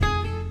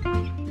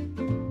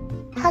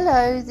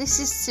Hello,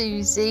 this is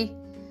Susie,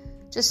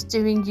 just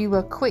doing you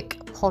a quick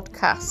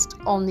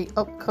podcast on the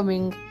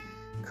upcoming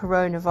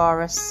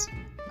coronavirus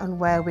and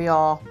where we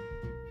are